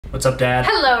What's up, Dad?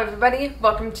 Hello, everybody.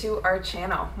 Welcome to our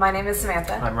channel. My name is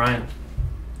Samantha. I'm Ryan.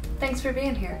 Thanks for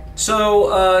being here.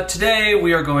 So, today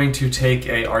we are going to take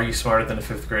a Are You Smarter Than a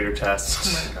Fifth Grader test.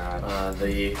 Oh my god.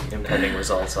 The impending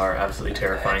results are absolutely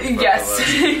terrifying for Yes. both of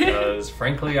us because,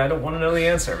 frankly, I don't want to know the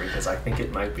answer because I think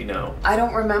it might be no. I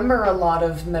don't remember a lot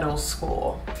of middle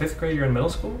school. Fifth grade, you're in middle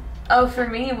school? Oh, for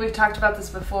me, we've talked about this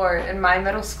before. In my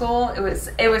middle school,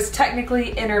 it was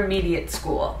technically intermediate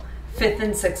school. 5th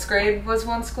and 6th grade was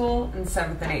one school, and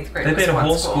 7th and 8th grade They was made a one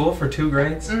whole school. school for 2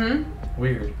 grades? Mm-hmm.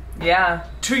 Weird. Yeah.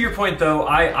 To your point, though,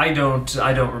 I don't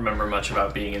remember much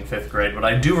about being in 5th grade. What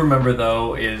I do remember,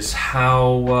 though, is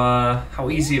how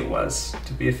easy it was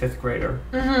to be a 5th grader.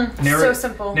 Mm-hmm. So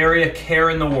simple. Nary a care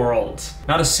in the world.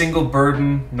 Not a single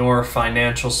burden, nor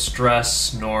financial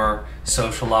stress, nor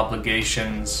social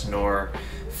obligations, nor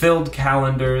filled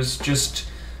calendars. Just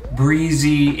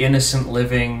breezy, innocent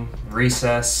living,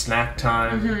 recess, snack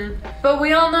time. Mm-hmm. But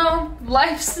we all know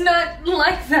life's not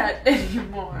like that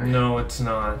anymore. No, it's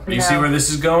not. You No. see where this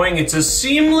is going? It's a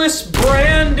seamless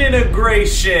brand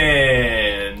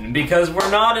integration! Because we're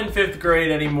not in 5th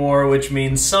grade anymore, which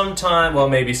means sometime, well,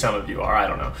 maybe some of you are, I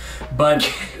don't know.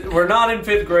 But we're not in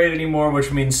 5th grade anymore,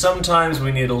 which means sometimes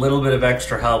we need a little bit of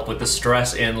extra help with the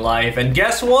stress in life. And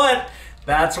guess what?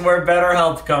 That's where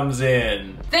BetterHelp comes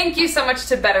in. Thank you so much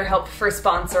to BetterHelp for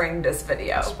sponsoring this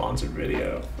video. Sponsored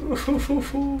video.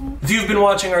 If you've been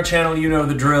watching our channel, you know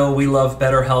the drill. We love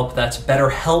BetterHelp. That's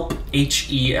BetterHelp,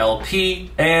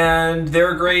 H-E-L-P. And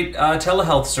they're a great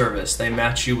telehealth service. They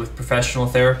match you with professional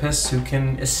therapists who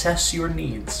can assess your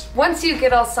needs. Once you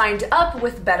get all signed up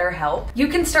with BetterHelp, you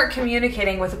can start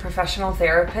communicating with a professional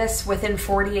therapist within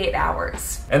 48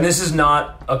 hours. And this is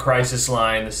not a crisis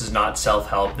line. This is not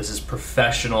self-help. This is professional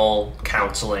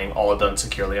counseling, all done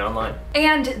securely online.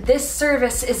 And this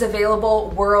service is available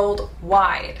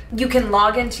worldwide. You can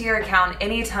log into your account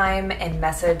anytime and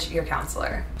message your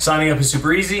counselor. Signing up is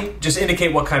super easy. Just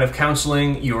indicate what kind of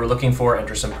counseling you are looking for,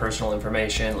 enter some personal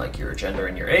information like your gender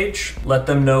and your age. Let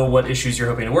them know what issues you're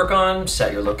hoping to work on,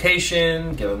 set your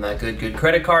location, give them that good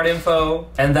credit card info,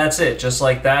 and that's it. Just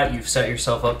like that, you've set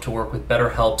yourself up to work with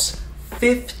BetterHelp's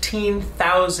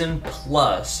 15,000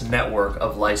 plus network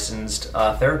of licensed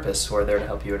therapists who are there to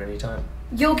help you at any time.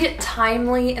 You'll get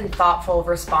timely and thoughtful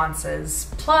responses.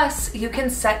 Plus, you can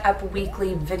set up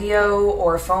weekly video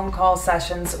or phone call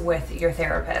sessions with your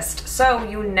therapist. So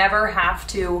you never have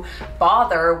to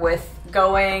bother with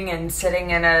going and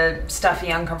sitting in a stuffy,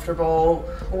 uncomfortable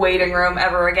waiting room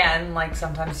ever again, like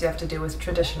sometimes you have to do with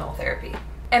traditional therapy.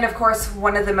 And of course,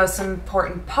 one of the most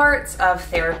important parts of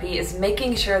therapy is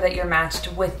making sure that you're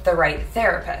matched with the right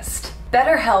therapist.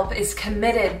 BetterHelp is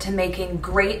committed to making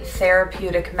great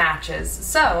therapeutic matches,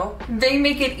 so they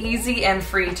make it easy and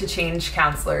free to change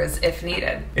counselors if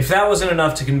needed. If that wasn't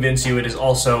enough to convince you, it is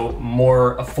also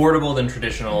more affordable than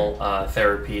traditional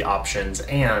therapy options,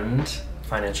 and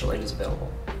financial aid is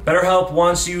available. BetterHelp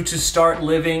wants you to start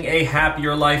living a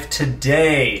happier life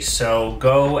today, so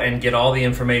go and get all the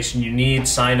information you need,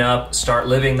 sign up, start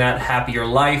living that happier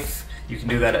life. You can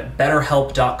do that at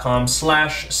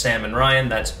betterhelp.com/SamandRyan.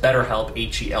 That's betterhelp,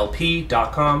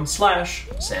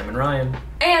 HELP.com/SamandRyan.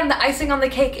 And the icing on the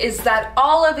cake is that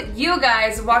all of you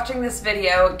guys watching this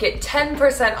video get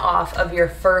 10% off of your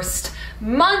first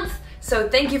month. So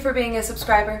thank you for being a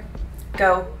subscriber.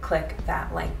 Go click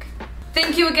that link.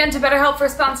 Thank you again to BetterHelp for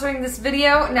sponsoring this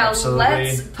video. Now Absolutely.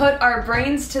 Let's put our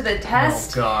brains to the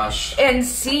test. Oh gosh. And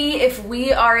see if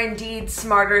we are indeed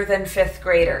smarter than 5th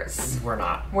graders. We're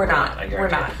not. We're not. I guarantee We're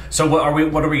not. it. So what are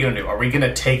we gonna do? Are we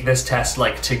gonna take this test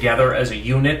like together as a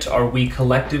unit? Are we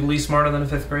collectively smarter than a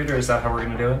 5th grader? Is that how we're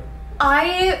gonna do it?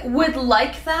 I would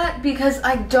like that because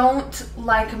I don't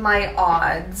like my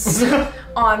odds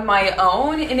on my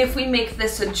own. And if we make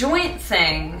this a joint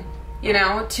thing, you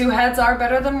know, 2 heads are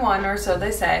better than 1, or so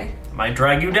they say. Might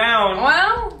drag you down.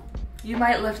 Well, you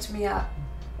might lift me up.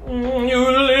 You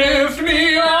lift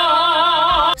me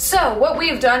up. So what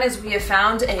we've done is we have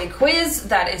found a quiz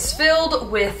that is filled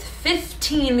with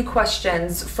 15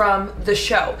 questions from the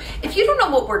show. If you don't know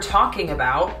what we're talking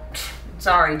about,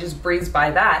 sorry, just breeze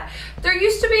by that. There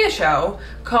used to be a show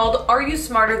called Are You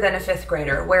Smarter Than a Fifth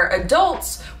Grader, where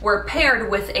adults were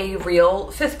paired with a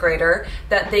real 5th grader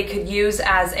that they could use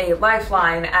as a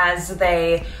lifeline as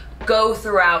they go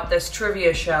throughout this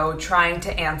trivia show trying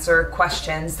to answer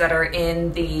questions that are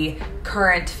in the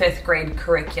current 5th grade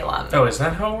curriculum. Oh, is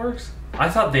that how it works? I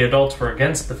thought the adults were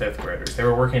against the 5th graders. They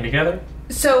were working together?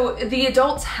 So the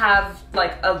adults have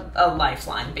like a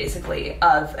lifeline basically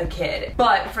of a kid,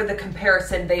 but for the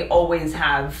comparison they always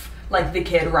have like the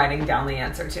kid writing down the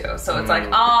answer too. So it's like,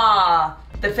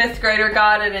 the 5th grader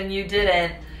got it and you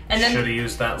didn't, And then should have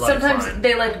used that lifeline. sometimes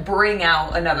they like bring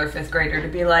out another 5th grader to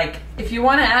be like, if you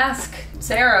want to ask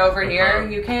Sarah over here,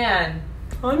 you can.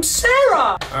 I'm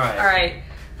Sarah! Alright. Alright,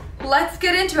 let's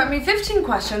get into it. I mean, 15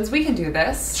 questions, we can do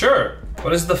this. Sure.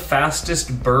 What is the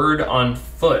fastest bird on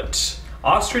foot?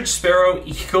 Ostrich, sparrow,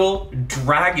 eagle,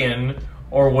 dragon,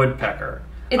 or woodpecker?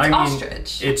 It's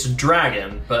ostrich. It's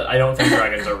dragon, but I don't think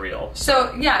dragons are real.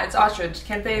 So, yeah, it's ostrich.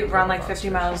 Can't they run like 50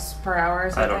 miles per hour or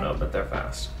something? I don't know, but they're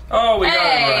fast. Oh, we got it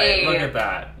right. Look at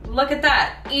that. Look at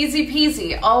that. Easy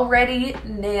peasy. Already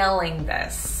nailing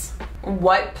this.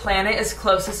 What planet is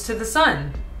closest to the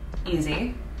sun?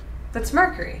 Easy. That's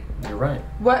Mercury. You're right.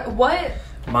 What?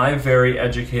 My very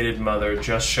educated mother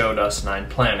just showed us 9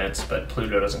 planets, but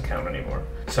Pluto doesn't count anymore.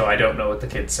 So I don't know what the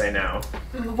kids say now.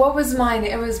 What was mine?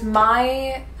 It was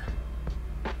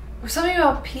something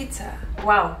about pizza.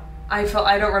 Wow. I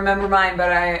don't remember mine,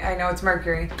 but I know it's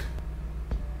Mercury.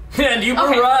 And you were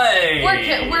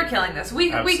right! We're killing this. We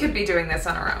could be doing this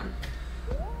on our own.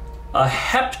 A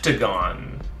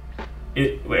heptagon.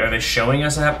 Wait, are they showing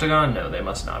us a heptagon? No, they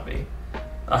must not be.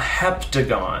 A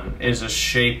heptagon is a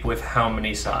shape with how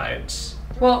many sides?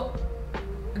 Well,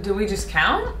 do we just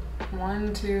count?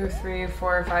 1, 2, 3,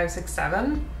 4, 5, 6,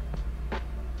 7?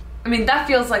 I mean, that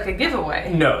feels like a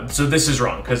giveaway. No, so this is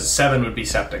wrong, because 7 would be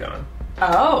septagon.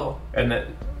 Oh. And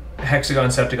then hexagon,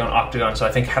 septagon, octagon, so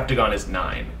I think heptagon is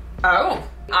 9. Oh.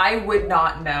 I would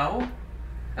not know.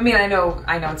 I mean, I know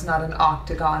it's not an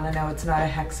octagon, I know it's not a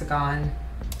hexagon.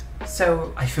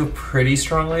 So I feel pretty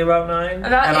strongly about 9,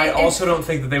 and I also don't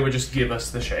think that they would just give us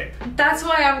the shape. That's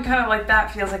why I'm kind of like,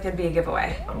 that feels like it'd be a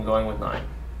giveaway. I'm going with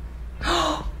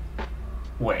 9.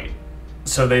 Wait,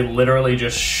 so they literally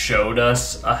just showed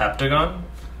us a heptagon?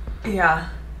 Yeah.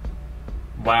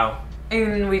 Wow.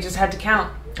 And we just had to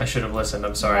count. I should have listened,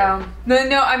 I'm sorry. Yeah.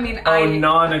 No, I mean,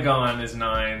 nonagon is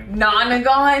 9.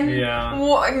 Nonagon? Yeah.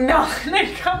 What?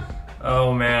 Nonagon?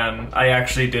 Oh man, I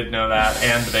actually did know that,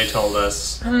 and they told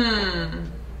us.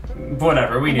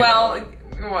 Whatever, we knew. Well,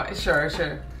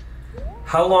 sure.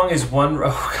 How long is one? Oh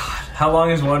god, how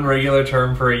long is one regular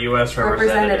term for a U.S.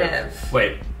 representative?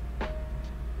 Wait,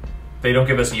 they don't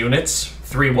give us units.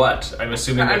 3 what? I'm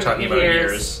assuming they're talking about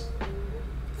years.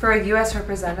 For a U.S.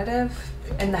 representative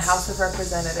in the House of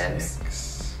Representatives.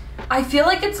 6. I feel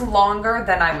like it's longer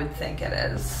than I would think it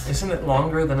is. Isn't it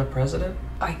longer than a president?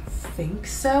 I think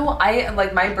so.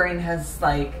 My brain has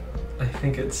like. I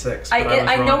think it's 6.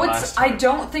 I know it's. I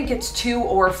don't think it's 2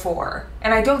 or 4,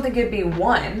 and I don't think it'd be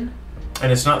 1.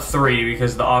 And it's not 3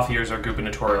 because the off years are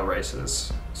gubernatorial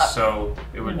races. So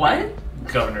it would be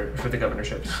governor for the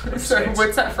governorships. Sorry,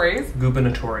 what's that phrase?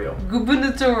 Gubernatorial.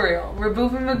 Gubernatorial.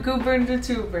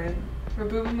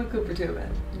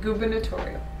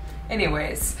 Gubernatorial.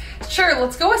 Anyways, sure.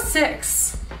 Let's go with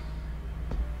 6.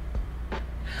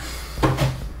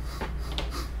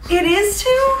 It is 2?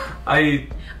 I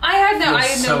had no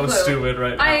so clue. Stupid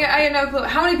right now. I had no clue.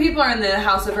 How many people are in the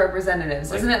House of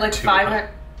Representatives? Isn't it like 500?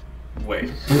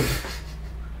 Wait.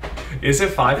 Is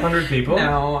it 500 people?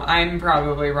 No, I'm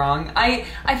probably wrong. I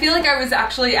feel like I was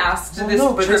actually asked this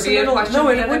trivia question No,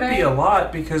 the it other would day. be a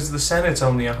lot because the Senate's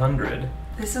only 100.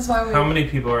 This is why we. How many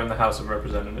people are in the House of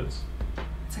Representatives?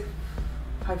 It's like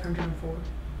 504.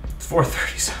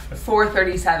 437.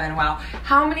 437. Wow.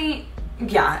 How many?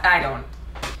 Yeah, I don't.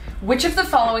 Which of the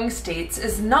following states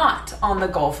is not on the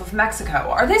Gulf of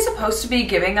Mexico? Are they supposed to be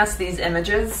giving us these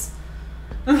images?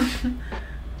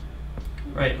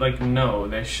 Right, like, no,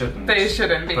 they shouldn't. They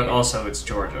shouldn't be. But also, it's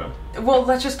Georgia. Well,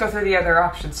 let's just go through the other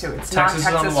options, too. It's Texas not Texas,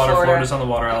 is on the water, Florida. Florida's on the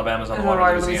water, Alabama's on the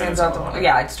water, Louisiana's on the water.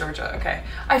 Yeah, it's Georgia, okay.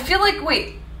 I feel like,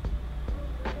 wait.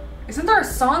 Isn't there a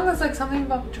song that's like something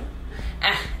about Georgia?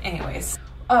 Anyways.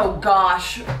 Oh,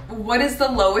 gosh. What is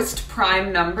the lowest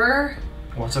prime number?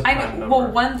 What's a prime number? Well,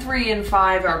 1, 3, and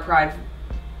 5 are prime.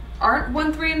 Aren't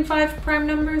 1, 3, and 5 prime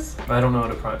numbers? I don't know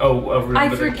what a prime... Oh, remember I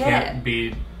forget.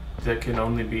 That can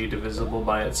only be divisible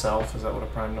by itself? Is that what a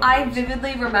prime number I is?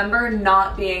 vividly remember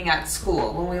not being at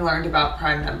school when we learned about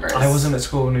prime numbers. I wasn't at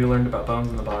school when we learned about bones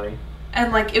in the body.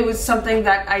 And like, it was something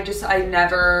that I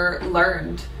never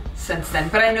learned since then.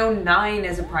 But I know 9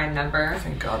 is a prime number.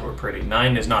 Thank God we're pretty.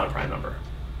 9 is not a prime number.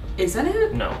 Isn't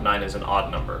it? No, 9 is an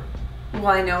odd number. Well,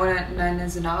 I know 9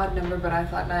 is an odd number, but I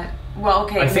thought 9... Well,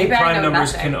 okay, I think maybe prime I know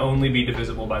numbers nothing. can only be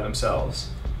divisible by themselves.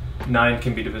 9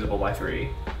 can be divisible by 3.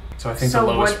 So I think So the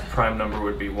lowest prime number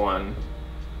would be 1.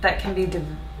 That can be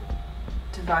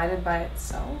divided by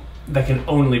itself? That can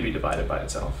only be divided by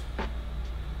itself.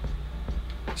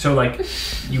 So, like,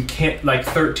 you can't... Like,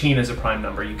 13 is a prime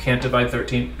number. You can't divide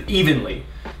 13 evenly.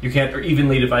 You can't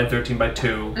evenly divide 13 by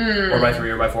 2, or by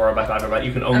 3, or by 4, or by 5, or by...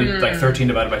 You can only... Like, 13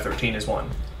 divided by 13 is 1.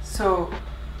 So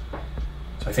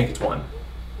So I think it's 1.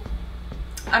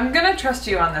 I'm gonna trust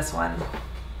you on this one.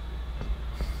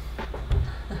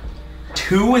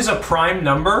 2 is a prime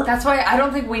number? That's why I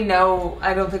don't think we know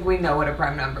what a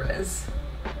prime number is.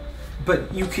 But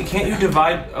can't you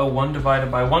divide 1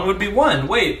 divided by 1 would be 1.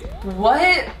 Wait.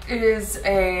 What is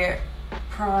a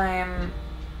prime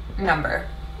number?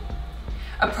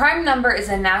 A prime number is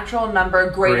a natural number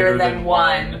greater than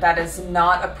 1 that is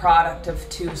not a product of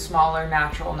 2 smaller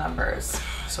natural numbers.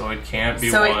 So it can't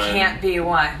be 1. So it can't be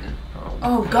 1.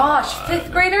 Oh gosh,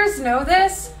 5th graders know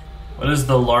this? What is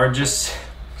the largest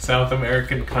South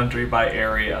American country by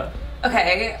area?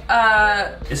 Okay,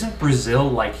 Isn't Brazil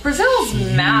like Brazil's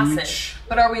huge? massive,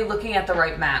 but are we looking at the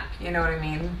right map? You know what I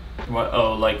mean? What?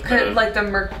 Oh, like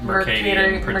the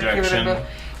Mercator projection.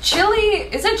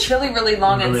 Isn't Chile really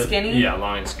long and skinny? Yeah,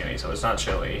 long and skinny. So it's not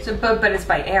Chile. So, but it's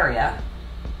by area.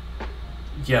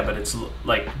 Yeah, but it's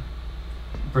like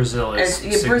Brazil is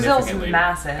Brazil's significantly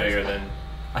massive. bigger than.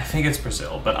 I think it's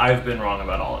Brazil, but I've been wrong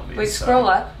about all of these. Wait, scroll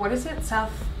up. What is it?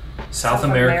 South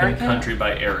American country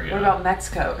by area. What about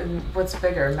Mexico? And what's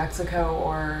bigger, Mexico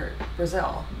or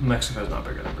Brazil? Mexico's not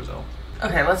bigger than Brazil.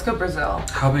 Okay, let's go Brazil.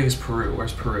 How big is Peru?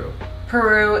 Where's Peru?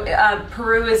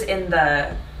 Peru is in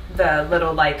the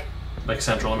little like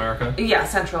Central America? Yeah,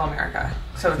 Central America.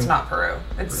 So it's not Peru.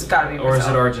 It's got to be Brazil. Or is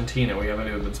it Argentina? We haven't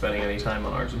even been spending any time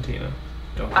on Argentina.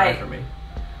 Don't cry for me.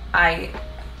 I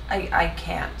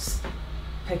can't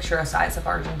picture a size of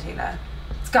Argentina.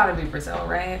 It's got to be Brazil,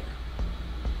 right?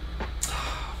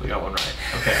 We got one right.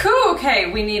 Okay.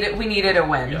 Okay, we needed a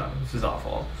win. Yeah, this is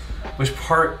awful. Which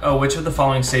of the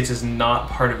following states is not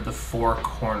part of the 4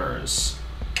 corners?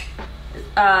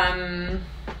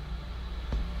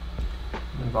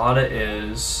 Nevada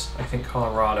is. I think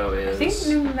Colorado is. I think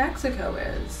New Mexico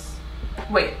is.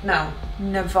 Wait, no.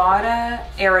 Nevada,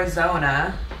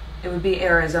 Arizona. It would be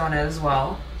Arizona as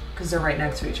well, because they're right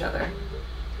next to each other.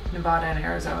 Nevada and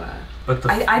Arizona. But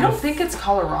I don't think it's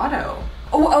Colorado.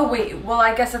 Oh wait. Well,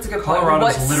 I guess that's a good point.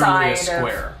 Colorado's literally a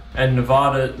square, and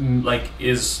Nevada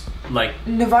is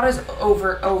Nevada's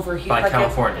over here by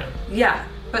California. Yeah,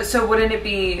 but so wouldn't it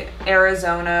be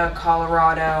Arizona,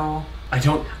 Colorado? I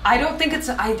don't think it's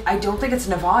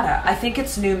Nevada. I think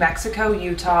it's New Mexico,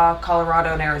 Utah,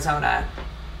 Colorado, and Arizona.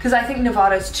 Because I think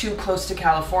Nevada's too close to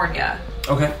California.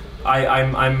 Okay.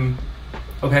 I'm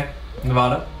okay.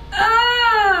 Nevada.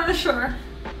 Sure.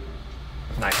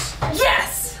 Nice.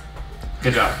 Yes!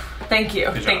 Good job. Thank you.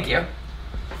 Thank you.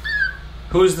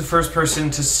 Who was the first person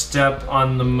to step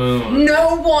on the moon?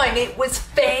 No one. It was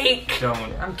fake.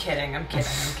 Don't. I'm kidding.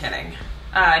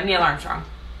 Neil Armstrong.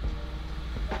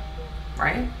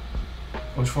 Right?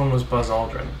 Which one was Buzz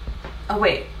Aldrin? Oh,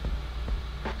 wait.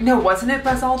 No, wasn't it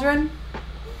Buzz Aldrin?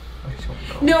 I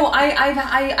don't know. No,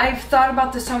 I've thought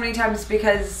about this so many times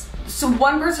because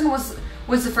one person was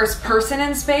the first person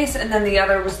in space and then the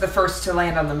other was the first to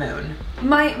land on the moon.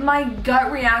 My gut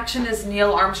reaction is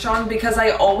Neil Armstrong because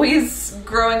I always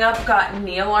growing up got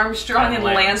Neil Armstrong and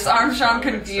Lance Armstrong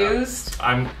confused.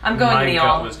 I'm going Neil. My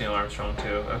gut was Neil Armstrong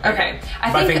too. Okay.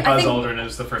 I think Buzz Aldrin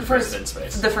is the first person in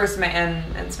space. The first man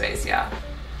in space, yeah.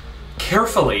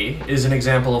 Carefully is an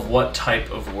example of what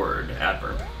type of word?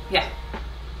 Adverb. Yeah.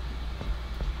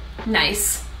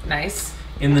 Nice.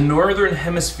 In the northern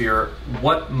hemisphere,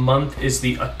 what month is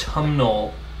the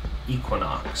autumnal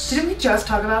equinox? Didn't we just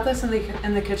talk about this in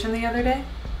the kitchen the other day?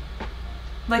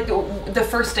 Like the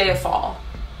first day of fall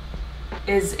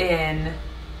is in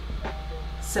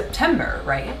September,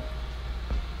 right?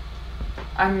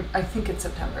 I think it's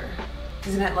September.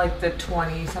 Isn't it like the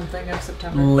 20-something of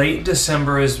September? Late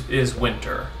December is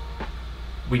winter.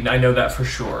 I know that for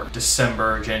sure.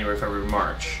 December, January, February,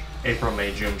 March. April,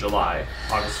 May, June, July,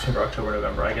 August, September, October,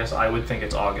 November. I guess I would think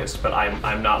it's August, but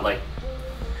I'm not like...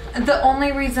 The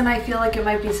only reason I feel like it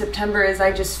might be September is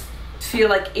I just feel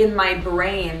like in my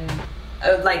brain,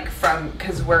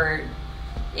 because we're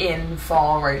in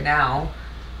fall right now,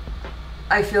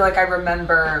 I feel like I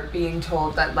remember being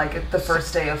told that the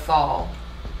first day of fall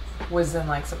was in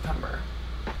September.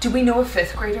 Do we know a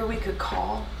 5th grader we could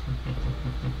call?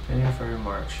 January, February,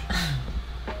 March.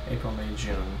 April, May,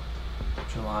 June.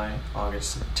 July,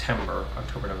 August, September,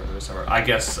 October, November, December. I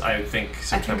think September. I think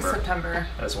September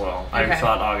as well. Okay. I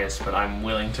thought August, but I'm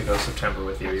willing to go September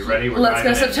with you. You ready? Let's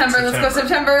go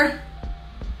September.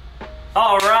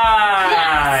 All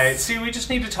right. Yes. See, we just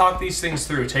need to talk these things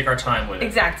through. Take our time with it.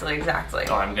 Exactly.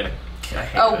 Oh, I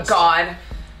hate this. God.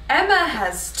 Emma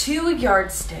has 2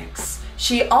 yardsticks.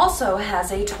 She also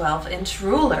has a 12-inch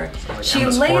ruler. She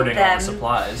laid them. All the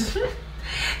supplies.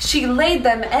 She laid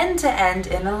them end to end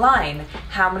in a line.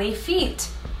 How many feet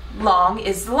long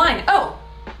is the line?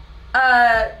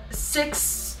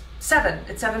 6 7.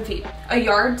 It's 7 feet. A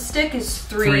yardstick is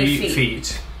 3 3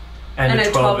 feet. And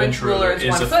a 12-inch ruler is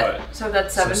 1 a foot. So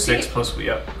that's 7 so 6 feet. plus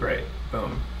yep, great.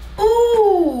 Boom.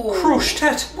 Ooh! Crushed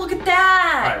it! Look at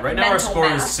that! Alright, right now our Mental score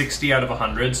math. is 60 out of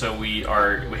 100, so we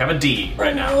have a D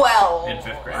right now. Well, in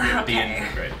 5th grade. We have a D in okay.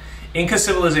 5th grade. Inca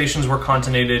civilizations were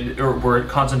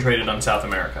concentrated on South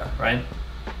America, right?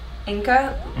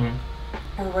 Inca?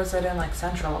 Mm-hmm. Or was it in like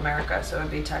Central America, so it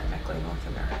would be technically North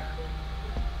America?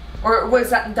 Or was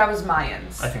that was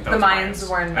Mayans? I think that the was Mayans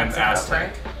were in and Mexico,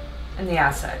 Aztec. right? And the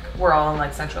Aztec. We're all in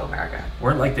like Central America.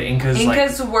 Weren't like the Incas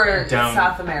Incas like were down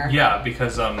South America. Yeah,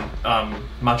 because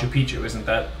Machu Picchu, isn't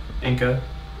that Inca?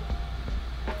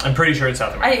 I'm pretty sure it's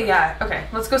South America. Yeah, okay.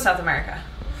 Let's go South America.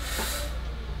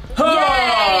 All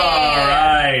Yay!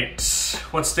 right.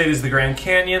 What state is the Grand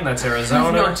Canyon? That's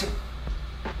Arizona.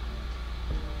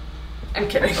 I'm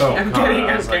kidding. Oh, I'm God, kidding. I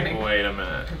I'm was kidding. like, wait a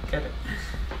minute. I'm kidding.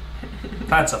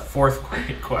 That's a 4th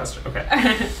grade question. Okay.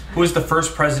 Who is the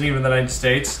first president of the United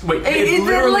States? Wait, it It's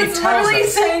literally tells literally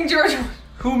us. saying George.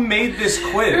 Who made this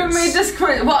quiz? Who made this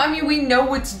quiz? Well, I mean, we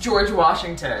know it's George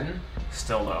Washington.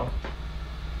 Still though.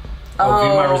 Oh,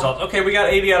 view my results. Okay, we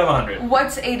got 80 out of 100.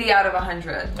 What's 80 out of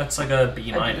 100? That's like a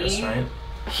B minus, B? right?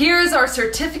 Here's our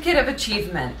certificate of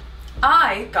achievement.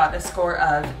 I got a score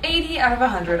of 80 out of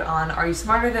 100 on Are You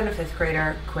Smarter Than a 5th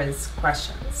Grader quiz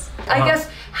questions. I guess,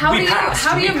 how do you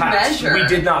passed. measure? We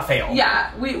did not fail. Yeah,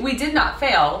 we did not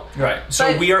fail. Right.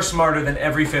 So But- we are smarter than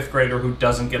every 5th grader who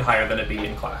doesn't get higher than a B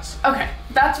in class. Okay,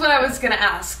 that's what I was gonna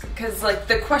ask. Because, like,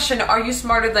 the question, are you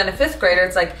smarter than a 5th grader?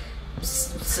 It's like,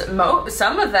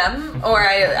 some of them, or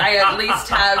I at least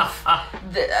have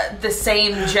the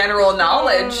same general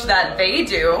knowledge that they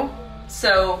do.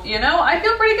 So, you know, I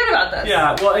feel pretty good about this.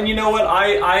 Yeah, well, and you know what?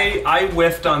 I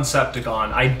whiffed on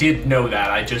Septagon. I did know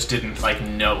that. I just didn't, like,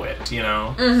 know it, you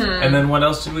know? Mm-hmm. And then what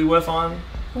else did we whiff on?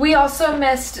 We also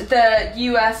missed the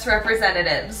U.S.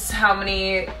 representatives. How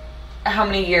many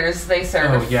years they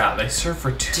served? Oh, yeah, they served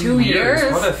for 2 2 years.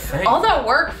 What a thing. All that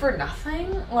work for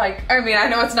nothing? Like, I mean, I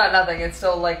know it's not nothing. It's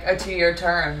still like a 2-year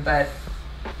term, but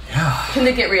Yeah. can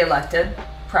they get reelected?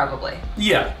 Probably.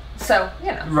 Yeah, So,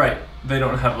 you know. right. They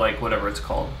don't have, like, whatever it's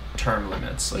called, term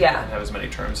limits. Like, Yeah. they can have as many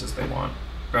terms as they want,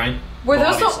 right? Were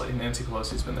well, those the- obviously, Nancy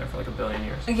Pelosi's been there for, like, a billion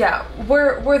years. Yeah.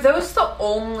 Were those the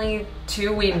only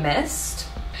 2 we missed?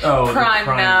 Oh, the Prime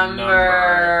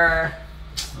number.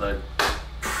 The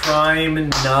prime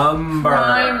number.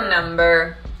 Prime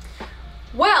number.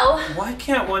 Well, Why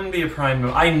can't one be a prime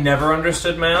number? I never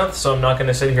understood math, so I'm not going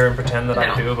to sit here and pretend that I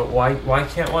No. do, but why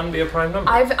can't one be a prime number?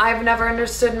 I've never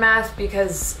understood math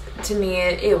because to me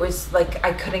it was like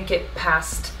I couldn't get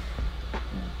past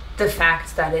the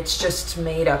fact that it's just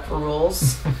made up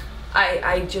rules.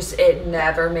 I just, it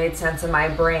never made sense in my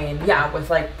brain. Yeah, with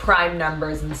like prime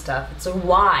numbers and stuff. So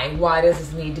why does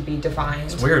this need to be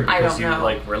defined? It's weird I because don't you know.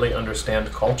 like really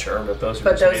understand culture, but those are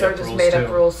But just those made are up just rules made too. up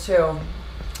rules too.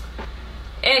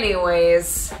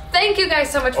 Anyways, thank you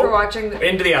guys so much for watching.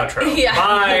 Into the outro. Yeah.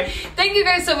 Bye. Thank you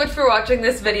guys so much for watching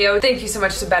this video. Thank you so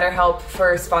much to BetterHelp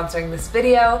for sponsoring this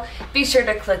video. Be sure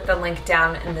to click the link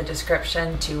down in the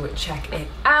description to check it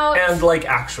out. And like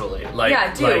actually, like,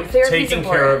 Yeah, do. like Therapy's taking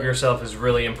care important. of yourself is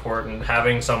really important.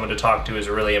 Having someone to talk to is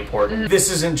really important.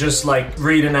 This isn't just like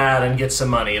read an ad and get some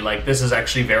money. Like this is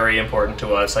actually very important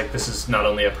to us. Like this is not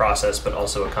only a process but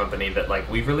also a company that like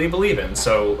we really believe in.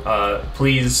 So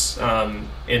please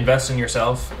invest in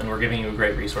yourself, and we're giving you a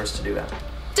great resource to do that.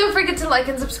 Don't forget to like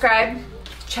and subscribe.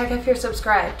 Check if you're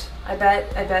subscribed. I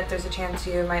bet there's a chance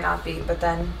you might not be, but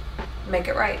then make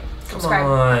it right. Subscribe.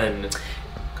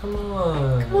 Come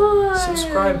on. Come on.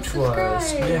 Subscribe to us.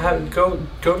 Subscribe. Yeah, go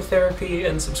to therapy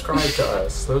and subscribe to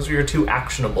us. Those are your 2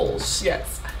 actionables.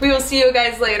 Yes. We will see you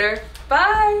guys later.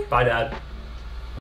 Bye. Bye, Dad.